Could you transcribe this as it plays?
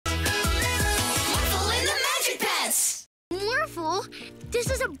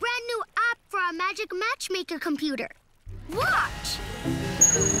This is a brand new app for our Magic Matchmaker computer. Watch!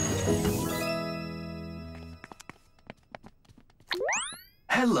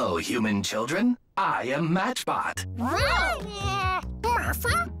 Hello, human children. I am Matchbot.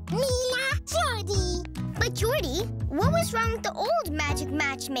 Morphle, Mila, Jordie. But Jordie, what was wrong with the old Magic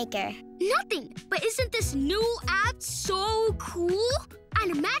Matchmaker? Nothing. But isn't this new app so cool?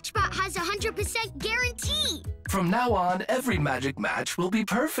 And Matchbot has a 100% guarantee. From now on, every magic match will be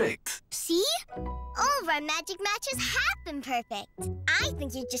perfect. See? All of our magic matches have been perfect. I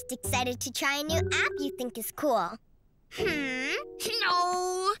think you're just excited to try a new app you think is cool.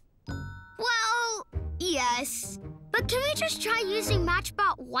 No. Well, yes. But can we just try using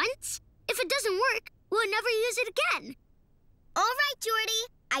Matchbot once? If it doesn't work, we'll never use it again. All right, Jordie.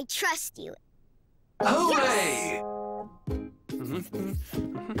 I trust you. Hooray!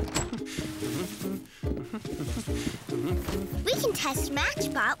 We can test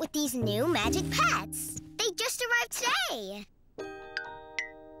Matchbot with these new magic pets. They just arrived today.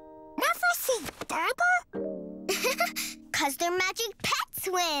 Never seen double? 'Cause they're magic pet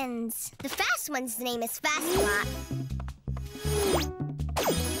twins. The fast one's name is Fast-a-Lot.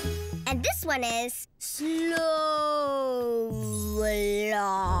 And this one is Slow-a-Lot.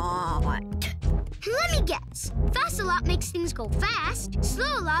 Let me guess. Fast-a-Lot makes things go fast.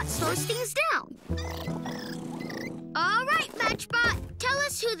 Slow-a-Lot slows things down. All right, Matchbot. Tell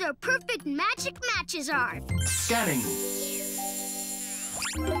us who their perfect magic matches are. Scanning.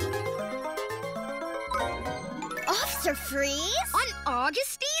 Officer Freeze? On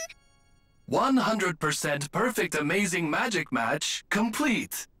Augustine? 100% perfect amazing magic match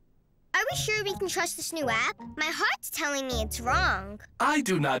complete. Are we sure we can trust this new app? My heart's telling me it's wrong. I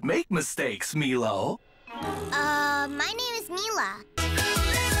do not make mistakes, Milo. My name is Mila.